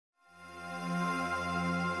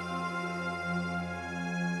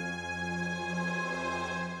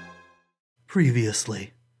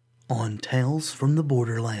Previously on Tales from the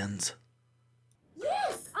Borderlands.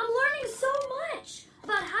 Yes, I'm learning so much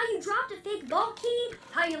about how you dropped a fake vault key,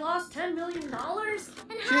 how you lost $10 million, and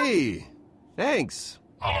how... Gee, thanks.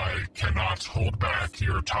 I cannot hold back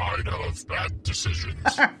your tide of bad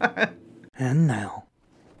decisions. And now...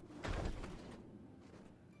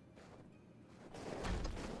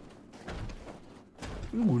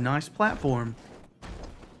 Ooh, nice platform.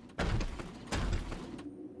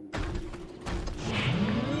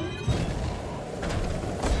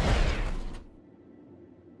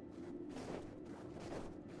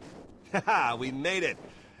 Haha, we made it.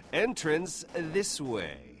 Entrance this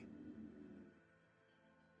way.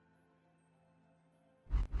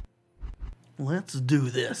 Let's do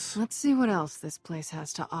this. Let's see what else this place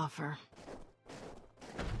has to offer.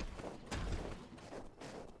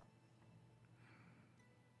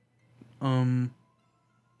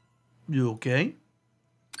 You okay?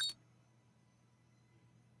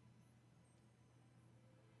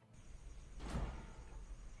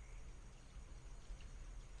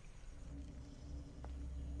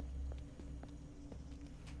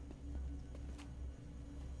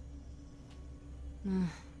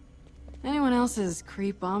 Anyone else's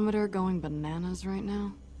creepometer going bananas right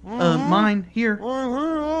now? Mine, here.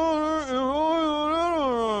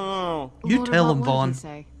 You tell him, What did Vaughn. he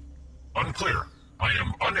say? Unclear. I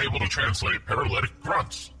am unable to translate paralytic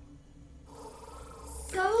grunts.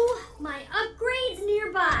 So, my upgrade's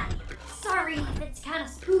nearby. Sorry if it's kind of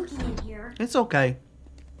spooky in here. It's okay.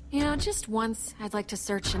 You know, just once I'd like to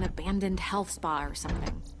search an abandoned health spa or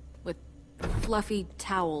something. With fluffy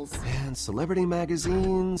towels. And celebrity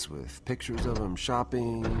magazines with pictures of them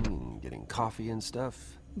shopping and getting coffee and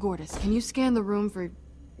stuff. Gortys, can you scan the room for,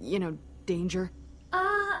 danger?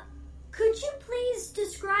 Could you please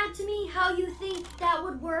describe to me how you think that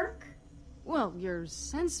would work? Well, your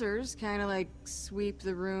sensors kind of like sweep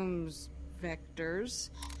the room's vectors.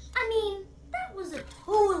 I mean, that was a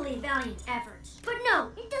totally valiant effort. But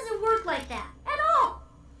no, it doesn't work like that at all.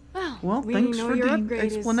 Well, we thanks know for your the upgrade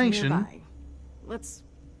is explanation. nearby. Let's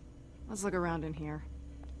look around in here.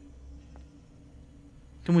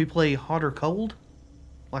 Can we play hot or cold?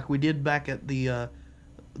 Like we did back at the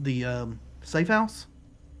safe house?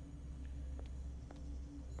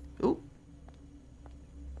 Ooh.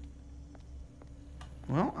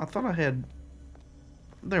 Well, I thought I had...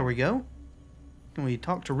 There we go. Can we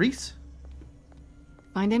talk to Reese?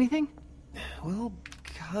 Find anything? Well,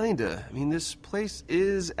 kinda. I mean, this place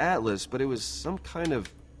is Atlas, but it was some kind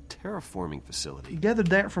of terraforming facility. You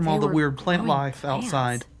gathered that from They all the were weird plant growing life plants.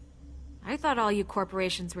 outside. I thought all you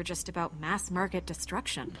corporations were just about mass market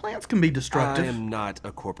destruction. Plants can be destructive. I am not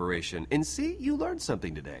a corporation. And see, you learned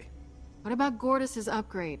something today. What about Gortys'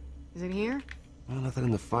 upgrade? Is it here? Well, nothing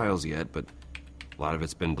in the files yet, but a lot of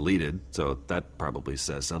it's been deleted, so that probably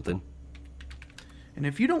says something. And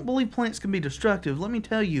if you don't believe plants can be destructive, let me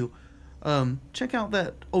tell you, check out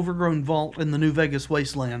that overgrown vault in the New Vegas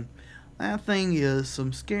wasteland. That thing is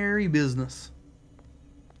some scary business.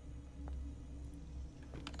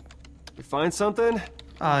 You find something?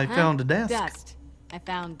 I found a desk. Dust. I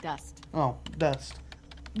found dust. Oh, dust.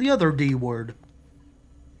 The other D word.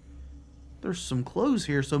 There's some clothes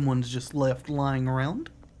here someone's just left lying around.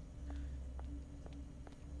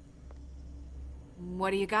 What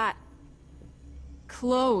do you got?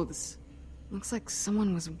 Clothes. Looks like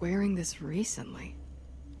someone was wearing this recently.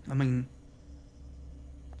 I mean,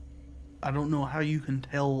 I don't know how you can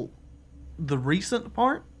tell the recent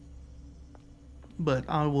part, but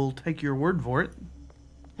I will take your word for it.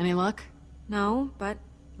 Any luck? No, but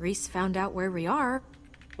Reese found out where we are.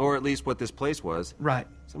 Or at least what this place was. Right.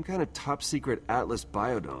 Some kind of top-secret Atlas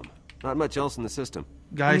biodome. Not much else in the system.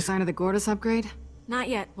 Any Guys, sign of the Gortys upgrade? Not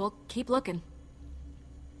yet. We'll keep looking.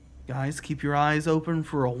 keep your eyes open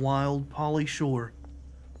for a wild poly shore.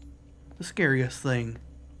 The scariest thing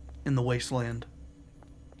in the wasteland.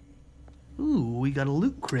 Ooh, we got a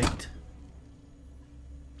loot crate.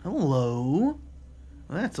 Hello.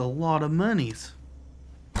 That's a lot of monies.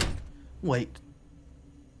 Wait.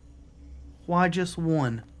 Why just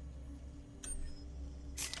one?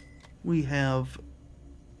 We have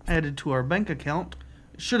added to our bank account.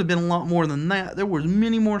 It should have been a lot more than that. There was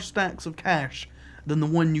many more stacks of cash than the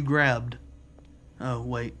one you grabbed. Oh,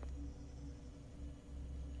 wait.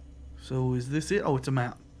 So is this it? Oh, it's a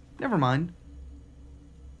map. Never mind.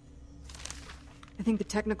 I think the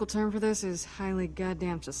technical term for this is highly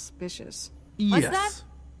goddamn suspicious. Yes. that?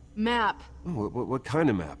 Map. Oh, what kind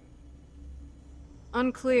of map?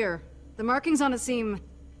 Unclear. The markings on it seem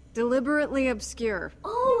deliberately obscure.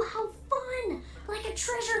 Oh, how fun! Like a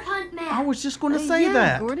treasure hunt map. I was just going to say yeah,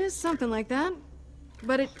 that. Gortys, something like that.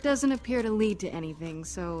 but it doesn't appear to lead to anything,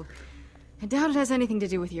 so I doubt it has anything to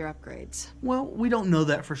do with your upgrades. Well, we don't know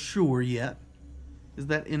that for sure yet. Is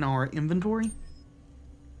that in our inventory?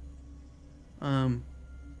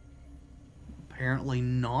 Apparently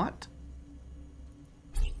not.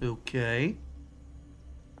 Okay.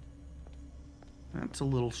 That's a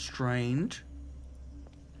little strange.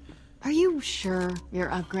 Are you sure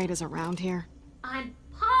your upgrade is around here? I'm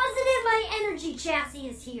positive my energy chassis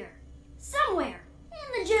is here. Somewhere.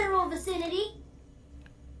 In the general vicinity.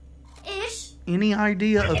 Ish. Any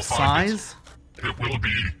idea We'll of find size? It will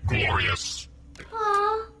be glorious.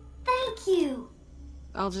 Aw, thank you.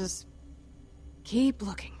 I'll just keep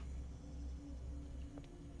looking.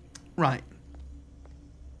 Right.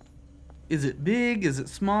 Is it big? Is it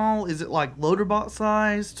small? Is it like Loaderbot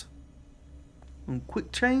sized?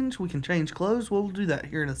 Quick change. We can change clothes. We'll do that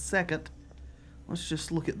here in a second. Let's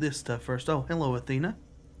just look at this stuff first. Oh, hello, Athena.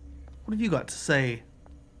 What have you got to say?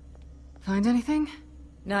 Find anything?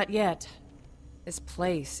 Not yet. This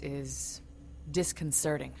place is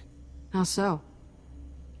disconcerting. How so?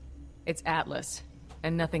 It's Atlas,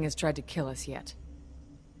 and nothing has tried to kill us yet.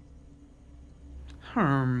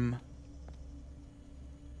 You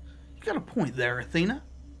got a point there, Athena.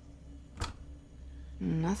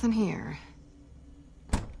 Nothing here.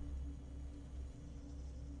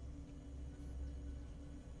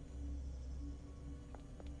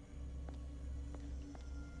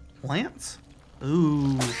 Plants?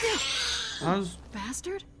 Ooh.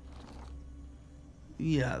 Bastard?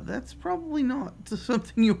 Yeah, that's probably not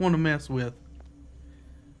something you want to mess with.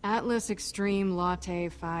 Atlas Extreme Latte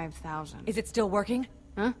 5000. Is it still working?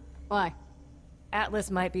 Huh? Why?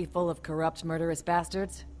 Atlas might be full of corrupt, murderous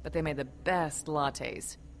bastards, but they made the best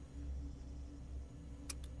lattes.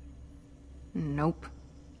 Nope.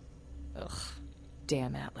 Ugh.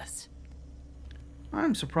 Damn Atlas.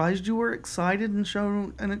 I'm surprised you were excited and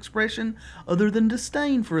showed an expression other than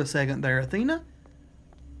disdain for a second there, Athena.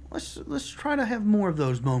 Let's try to have more of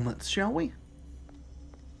those moments, shall we?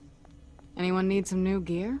 Anyone need some new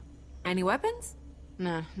gear? Any weapons?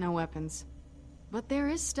 Nah, no weapons. But there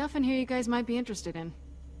is stuff in here you guys might be interested in.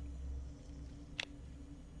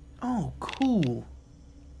 Oh, cool.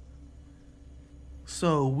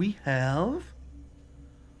 So we have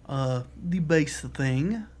the base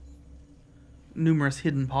thing, numerous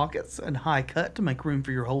hidden pockets and high cut to make room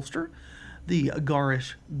for your holster. The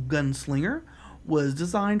garish gunslinger was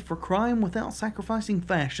designed for crime without sacrificing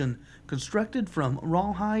fashion, constructed from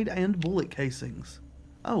rawhide and bullet casings.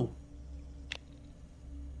 Oh.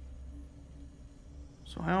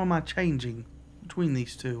 So how am I changing between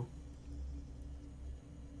these two?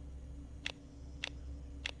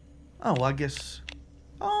 Oh, I guess...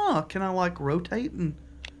 Ah, can I like rotate? And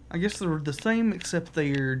I guess they're the same except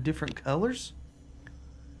they're different colors.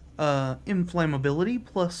 Inflammability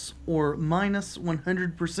plus or minus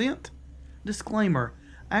 100%. Disclaimer.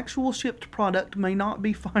 Actual shipped product may not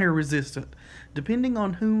be fire resistant, depending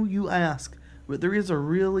on who you ask, but there is a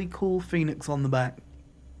really cool phoenix on the back.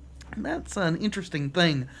 That's an interesting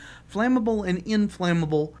thing. Flammable and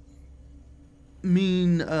inflammable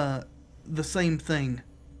mean the same thing.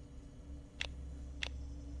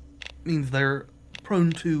 Means they're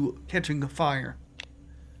prone to catching a fire.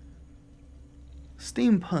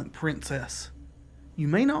 Steampunk Princess. You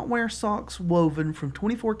may not wear socks woven from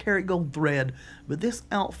 24 karat gold thread, but this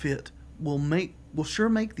outfit will sure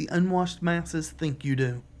make the unwashed masses think you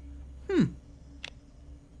do.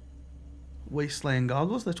 Wasteland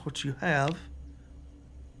goggles, that's what you have.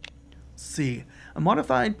 C. A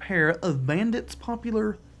modified pair of Bandit's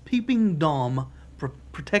popular Peeping Dom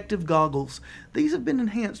protective goggles. These have been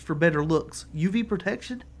enhanced for better looks, UV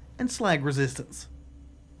protection, and slag resistance.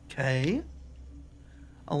 K.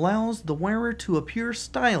 Allows the wearer to appear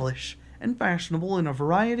stylish and fashionable in a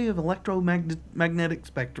variety of electromagnetic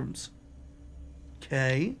spectrums.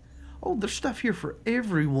 K. Oh, there's stuff here for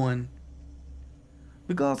everyone.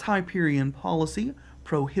 Because Hyperion policy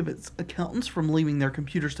prohibits accountants from leaving their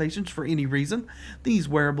computer stations for any reason, these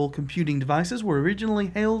wearable computing devices were originally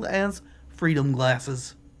hailed as freedom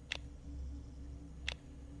glasses.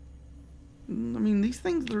 I mean, these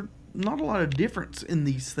things, there's not a lot of difference in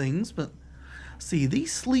these things, but see,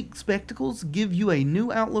 these sleek spectacles give you a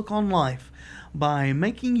new outlook on life by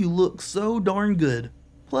making you look so darn good,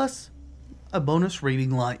 plus a bonus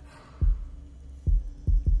reading light.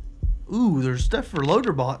 Ooh, there's stuff for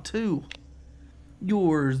Loaderbot too.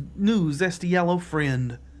 Your new zesty yellow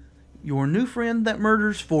friend. Your new friend that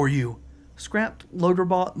murders for you. Scrapped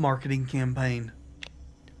Loaderbot marketing campaign.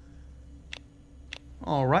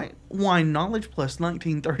 Alright, wine knowledge plus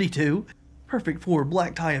 1932. Perfect for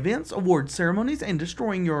black tie events, award ceremonies, and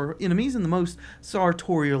destroying your enemies in the most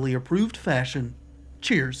sartorially approved fashion.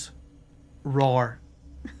 Cheers. Rawr.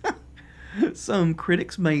 Some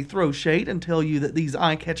critics may throw shade and tell you that these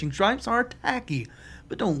eye-catching stripes are tacky,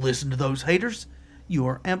 but don't listen to those haters. You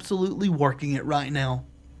are absolutely working it right now.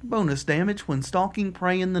 Bonus damage when stalking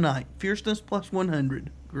prey in the night. Fierceness plus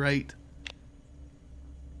 100. Great.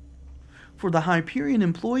 For the Hyperion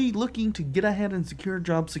employee looking to get ahead and secure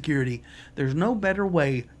job security, there's no better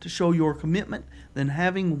way to show your commitment than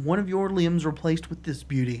having one of your limbs replaced with this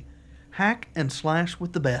beauty. Hack and slash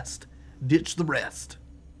with the best. Ditch the rest.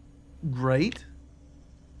 Great.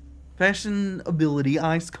 Fashion ability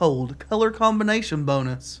ice cold. Color combination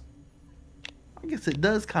bonus. I guess it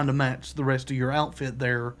does kind of match the rest of your outfit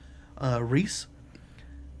there, Reese.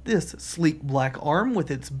 This sleek black arm with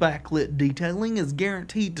its backlit detailing is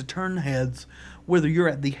guaranteed to turn heads, whether you're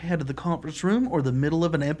at the head of the conference room or the middle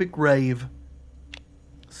of an epic rave.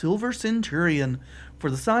 Silver Centurion, for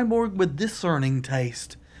the cyborg with discerning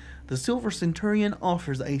taste. The Silver Centurion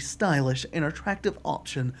offers a stylish and attractive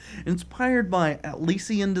option inspired by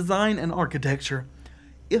Atlesian design and architecture,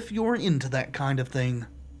 if you're into that kind of thing.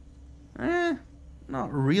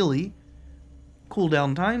 Not really.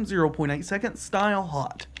 Cooldown time, 0.8 seconds, style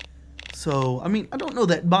hot. So, I mean, I don't know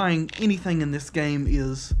that buying anything in this game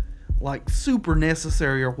is, like, super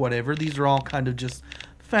necessary or whatever. These are all kind of just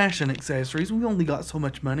fashion accessories. We only got so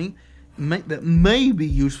much money. That may be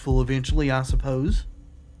useful eventually, I suppose.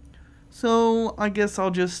 So, I guess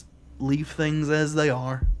I'll just leave things as they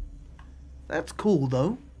are. That's cool,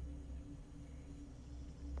 though.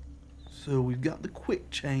 So, we've got the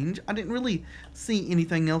quick change. I didn't really see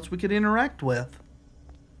anything else we could interact with.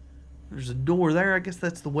 There's a door there. I guess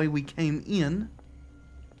that's the way we came in.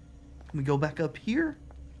 Can we go back up here?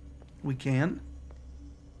 We can.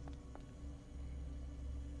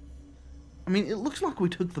 I mean, it looks like we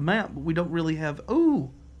took the map, but we don't really have...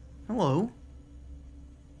 Oh! Hello.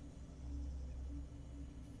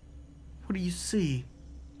 What do you see?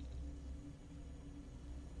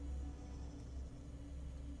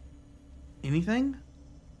 Anything?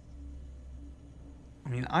 I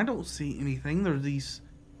mean, I don't see anything. There are these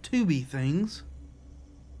tubey things.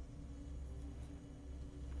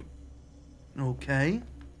 Okay.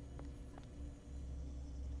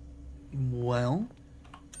 Well,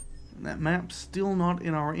 that map's still not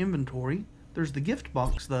in our inventory. There's the gift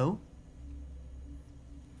box, though.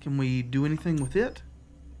 Can we do anything with it?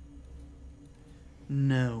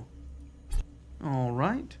 No.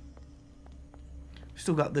 Alright.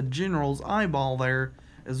 Still got the general's eyeball there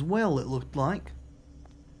as well, it looked like.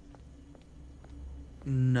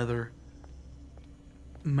 Another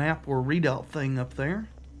map or readout thing up there.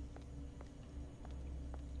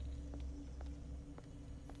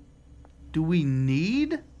 Do we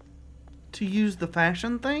need to use the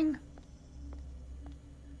fashion thing?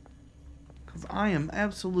 Because I am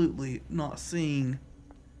absolutely not seeing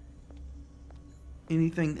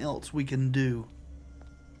anything else we can do.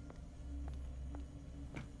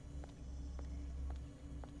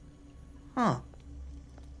 Huh.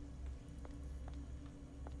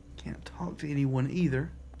 Can't talk to anyone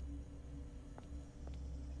either.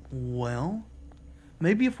 Well,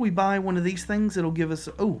 maybe if we buy one of these things, it'll give us...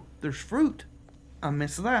 Oh, there's fruit. I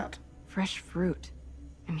missed that. Fresh fruit.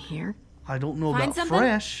 In here? I don't know Find about something?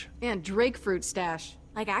 fresh. And drake fruit stash.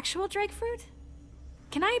 Like actual drake fruit?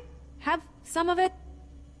 Can I have some of it?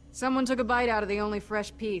 Someone took a bite out of the only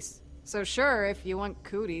fresh piece. So sure, if you want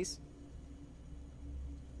cooties.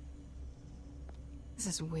 This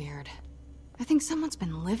is weird. I think someone's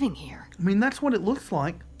been living here. I mean, that's what it looks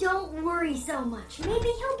like. Don't worry so much. Maybe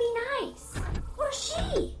he'll be nice. Or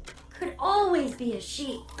she. Could always be a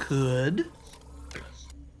she. Could.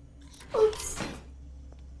 Oops.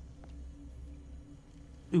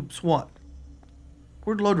 Oops, what?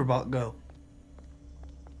 Where'd Loaderbot go?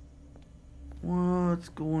 What's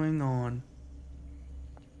going on?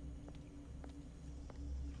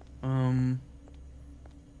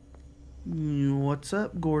 What's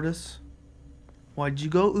up, Gortys? Why'd you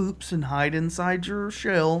go oops and hide inside your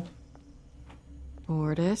shell?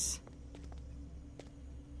 Gortys?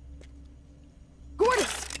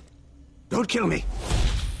 Gortys! Don't kill me.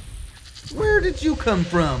 Where did you come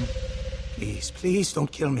from? Please, please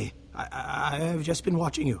don't kill me. I have just been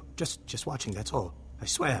watching you. Just watching, that's all. I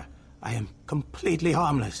swear, I am completely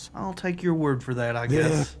harmless. I'll take your word for that, I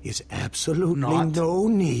guess. There is absolutely Not. no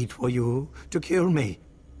need for you to kill me.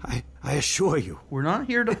 I assure you. We're not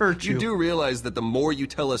here to hurt you. You do realize that the more you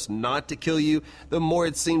tell us not to kill you, the more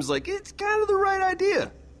it seems like it's kind of the right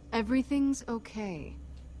idea. Everything's okay.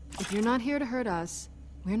 If you're not here to hurt us,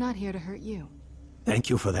 we're not here to hurt you. Thank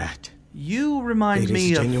you for that. You remind It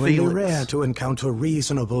me is of genuinely Felix rare to encounter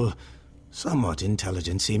reasonable, somewhat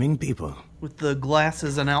intelligent-seeming people. with the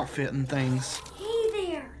glasses and outfit and things. Hey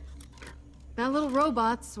there. That little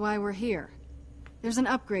robot's why we're here. There's an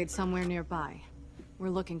upgrade somewhere nearby. We're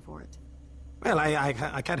looking for it. Well, I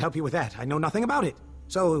can't help you with that. I know nothing about it.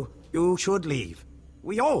 So, you should leave.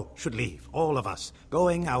 We all should leave, all of us,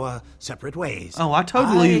 going our separate ways. Oh, I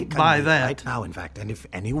totally can buy leave that. right now, in fact, and if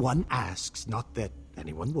anyone asks, not that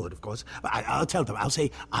anyone would, of course, but I'll tell them. I'll say,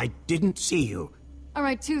 I didn't see you. All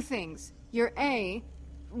right, two things. You're A,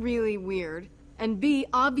 really weird, and B,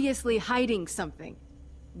 obviously hiding something.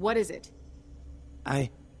 What is it?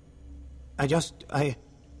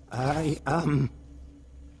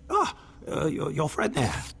 Your friend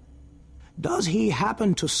there. Does he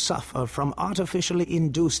happen to suffer from artificially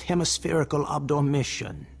induced hemispherical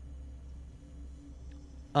abdomination?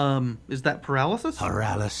 Is that paralysis?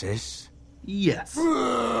 Paralysis? Yes.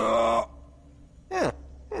 Yeah,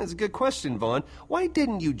 that's a good question, Vaughn. Why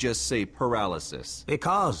didn't you just say paralysis?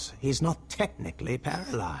 Because he's not technically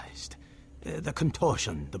paralyzed. The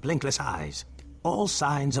contortion, the blinkless eyes, all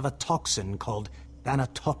signs of a toxin called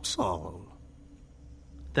thanatopsol.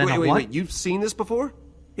 Then Wait, you've seen this before?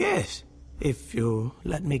 Yes, if you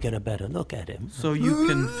let me get a better look at him. So you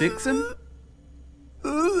can fix him?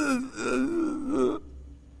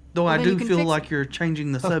 Though I then do you can feel fix like you're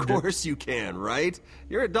changing the subject. Of course you can, right?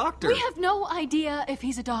 You're a doctor. We have no idea if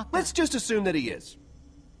he's a doctor. Let's just assume that he is.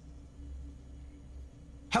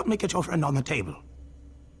 Help me get your friend on the table.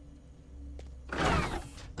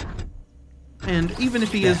 And even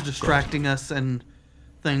if he is Yeah, distracting us and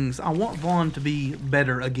things, I want Vaughn to be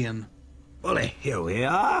better again. Bully, here we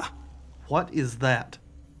are. What is that?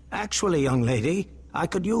 Actually, young lady, I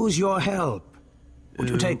could use your help. Would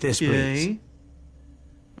you take this, please? Okay.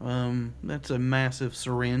 That's a massive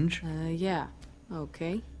syringe. Yeah.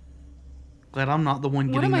 Okay. Glad I'm not the one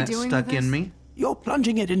What getting am I that doing stuck with in this? me. You're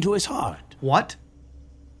plunging it into his heart. What?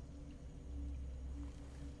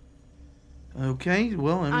 Okay,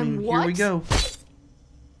 well, I mean, here we what? go.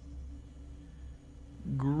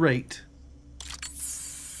 Great.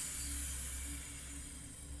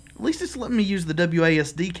 At least it's letting me use the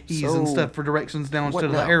WASD keys and So, stuff for directions now instead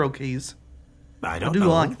of the now? arrow keys. I I don't do know.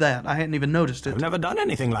 like that. I hadn't even noticed it. I've never done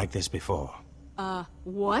anything like this before.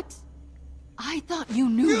 What? I thought you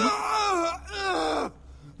knew.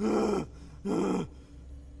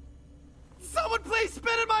 Someone please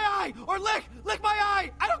spit in my eye! Or lick my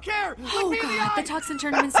eye! I don't care! Oh lick me in the god, eye! the toxin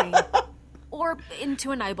turned him insane. Or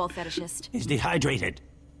into an eyeball fetishist. He's dehydrated.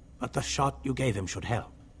 But the shot you gave him should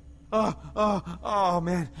help. Oh,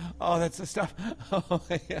 man. Oh, that's the stuff. Oh,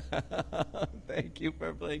 yeah. Thank you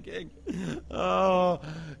for blinking. Oh,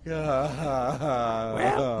 God.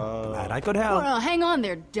 Well, glad I could help. Well, hang on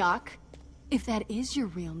there, Doc. If that is your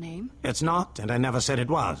real name. It's not, and I never said it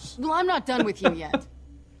was. Well, I'm not done with you yet.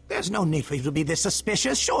 There's no need for you to be this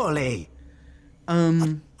suspicious, surely. I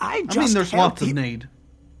mean, there's lots of need.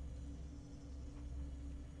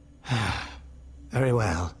 Very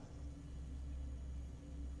well.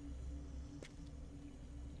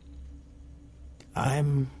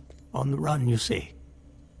 I'm on the run, you see.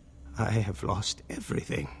 I have lost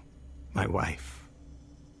everything. My wife,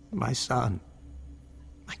 my son,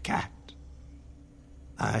 my cat.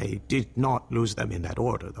 I did not lose them in that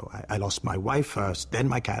order, though. I lost my wife first, then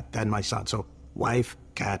my cat, then my son. So, wife,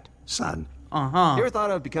 cat, son. Uh-huh. You ever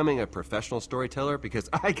thought of becoming a professional storyteller? Because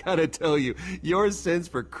I gotta tell you, your sense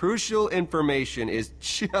for crucial information is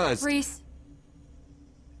just... Reese,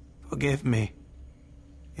 Forgive me.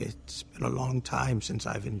 It's been a long time since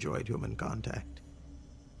I've enjoyed human contact.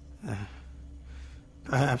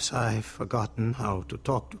 Perhaps I've forgotten how to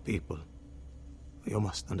talk to people. You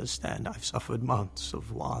must understand, I've suffered months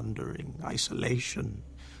of wandering, isolation,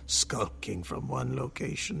 skulking from one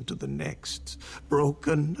location to the next,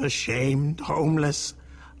 broken, ashamed, homeless.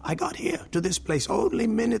 I got here, to this place, only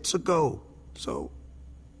minutes ago, so...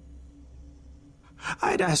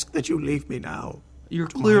 I'd ask that you leave me now. You're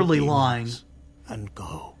to my clearly demons lying. And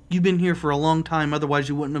go. You've been here for a long time, otherwise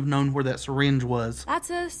you wouldn't have known where that syringe was. that's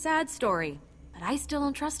a sad story. But I still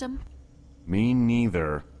don't trust him. Me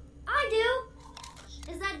neither. I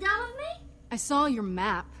do. Is that dumb of me? I saw your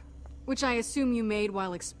map, which I assume you made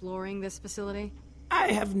while exploring this facility.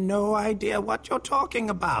 I have no idea what you're talking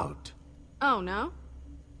about. Oh, no?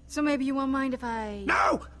 So maybe you won't mind if I...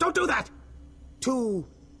 No! Don't do that! To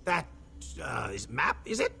that, map,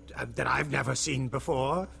 is it? That I've never seen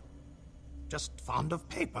before. Just fond of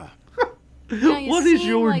paper. Now, you What is seem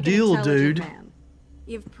your like an deal, intelligent dude? man.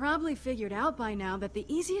 You've probably figured out by now that the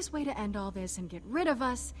easiest way to end all this and get rid of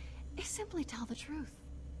us is simply tell the truth.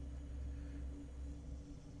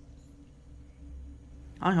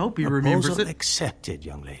 I hope he remembers Proposal it. accepted,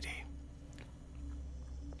 young lady.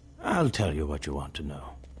 I'll tell you what you want to know.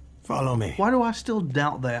 Follow me. Why do I still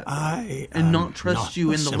doubt that? I and am not trust you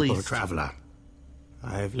a in the simple least. traveler.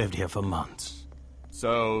 I've lived here for months.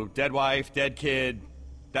 So, dead wife, dead kid,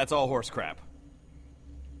 that's all horse crap.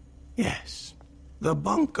 Yes. The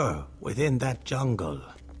bunker within that jungle.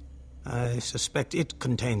 I suspect it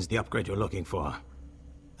contains the upgrade you're looking for.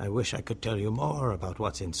 I wish I could tell you more about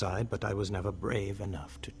what's inside, but I was never brave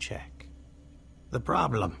enough to check. The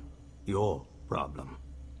problem, your problem,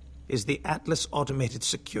 is the Atlas automated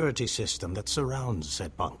security system that surrounds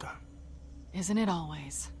said bunker. Isn't it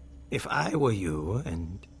always? If I were you,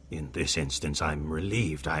 and in this instance I'm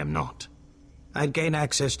relieved I am not, I'd gain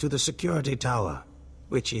access to the security tower,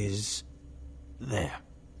 which is there.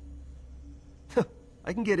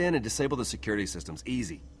 I can get in and disable the security systems.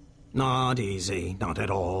 Easy. Not easy, not at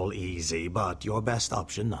all easy, but your best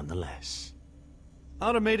option nonetheless.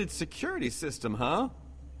 Automated security system, huh?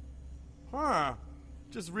 Huh.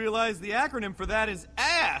 Just realized the acronym for that is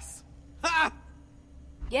ASS! Ha!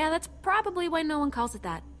 Yeah, that's probably why no one calls it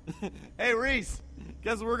that. Hey, Reese,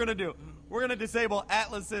 guess what we're gonna do? We're gonna disable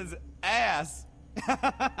Atlas's ass.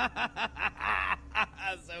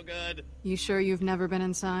 So good. You sure you've never been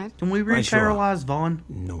inside? Can we Why, sure. re-paralyze Vaughn?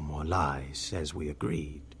 No more lies, as we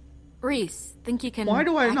agreed. Reese, think you can Why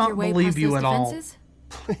do I hack not your way believe past you those at all? defenses?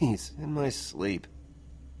 Please, in my sleep.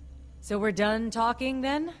 So we're done talking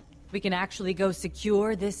then? We can actually go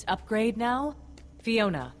secure this upgrade now?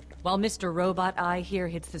 Fiona, while Mr. Robot Eye here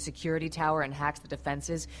hits the security tower and hacks the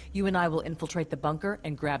defenses, you and I will infiltrate the bunker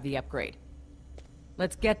and grab the upgrade.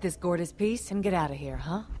 Let's get this gorgeous piece and get out of here,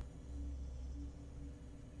 huh?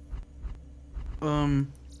 You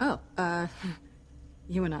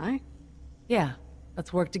and I? Yeah,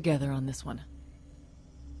 let's work together on this one.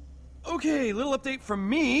 Okay, little update from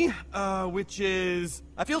me, which is...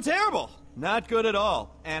 I feel terrible. Not good at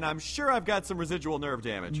all. And I'm sure I've got some residual nerve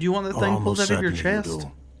damage. Do you want that thing pulled Almost out of your certainly you chest?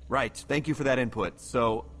 do. Right, thank you for that input.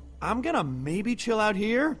 So, I'm gonna maybe chill out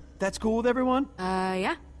here. That's cool with everyone?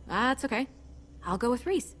 Yeah, that's okay. I'll go with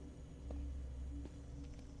Reese.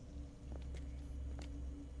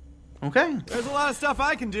 Okay. There's a lot of stuff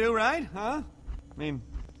I can do, right? Huh? I mean,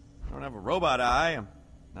 I don't have a robot eye. I'm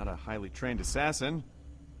not a highly trained assassin.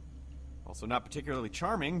 Also not particularly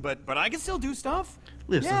charming, but I can still do stuff.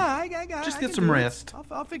 Listen, yeah, I just can get some do it. rest.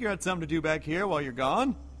 I'll figure out something to do back here while you're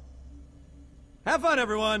gone. Have fun,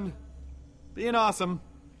 everyone. Being awesome,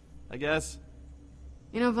 I guess.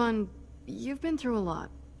 You know, Vaughn, you've been through a lot.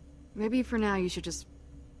 Maybe for now you should just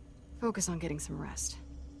focus on getting some rest.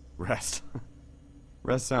 Rest.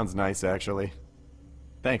 Rest sounds nice, actually.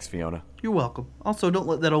 Thanks, Fiona. You're welcome. Also, don't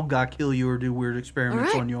let that old guy kill you or do weird experiments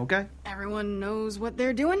All right. on you, okay? Everyone knows what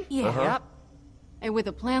they're doing? Yeah. Yep. And with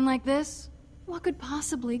a plan like this, what could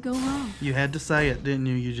possibly go wrong? You had to say it, didn't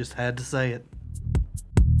you? You just had to say it.